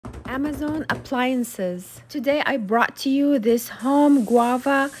Amazon appliances. Today I brought to you this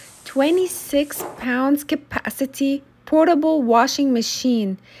Homguava 26 pounds capacity portable washing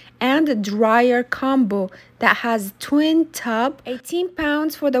machine and dryer combo that has twin tub, 18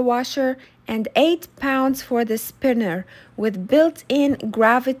 pounds for the washer and 8 pounds for the spinner with built-in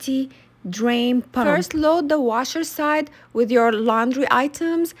gravity drain pump. First load the washer side with your laundry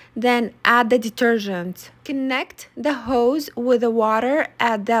items, then add the detergent. Connect the hose with the water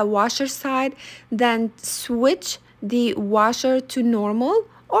at the washer side, then switch the washer to normal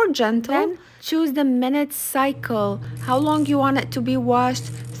or gentle. Then choose the minute cycle, how long you want it to be washed,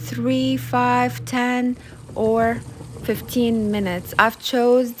 3, 5, 10 or 15 minutes. I've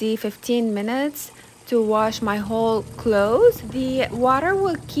chose the 15 minutes to wash my whole clothes. The water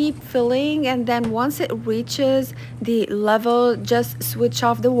will keep filling, and then once it reaches the level, just switch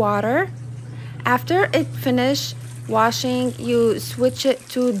off the water. After it finishes washing, you switch it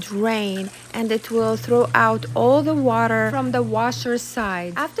to drain and it will throw out all the water from the washer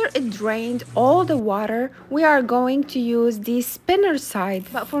side. After it drained all the water, we are going to use the spinner side.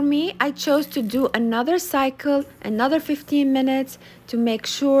 But for me, I chose to do another cycle, another 15 minutes to make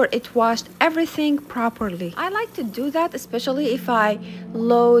sure it washed everything properly. I like to do that, especially if I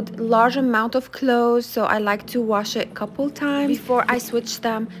load large amount of clothes, so I like to wash it a couple times before I switch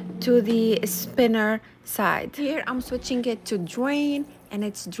them to the spinner side. Here I'm switching it to drain and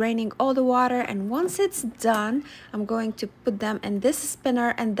it's draining all the water, and once it's done, I'm going to put them in this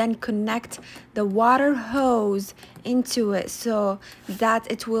spinner and then connect the water hose into it so that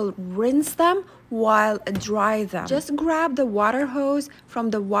it will rinse them while dry them. Just grab the water hose from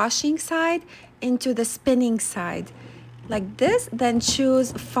the washing side into the spinning side like this, then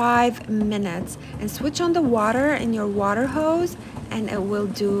choose 5 minutes and switch on the water in your water hose and it will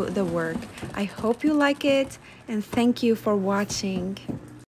do the work. I hope you like it and thank you for watching.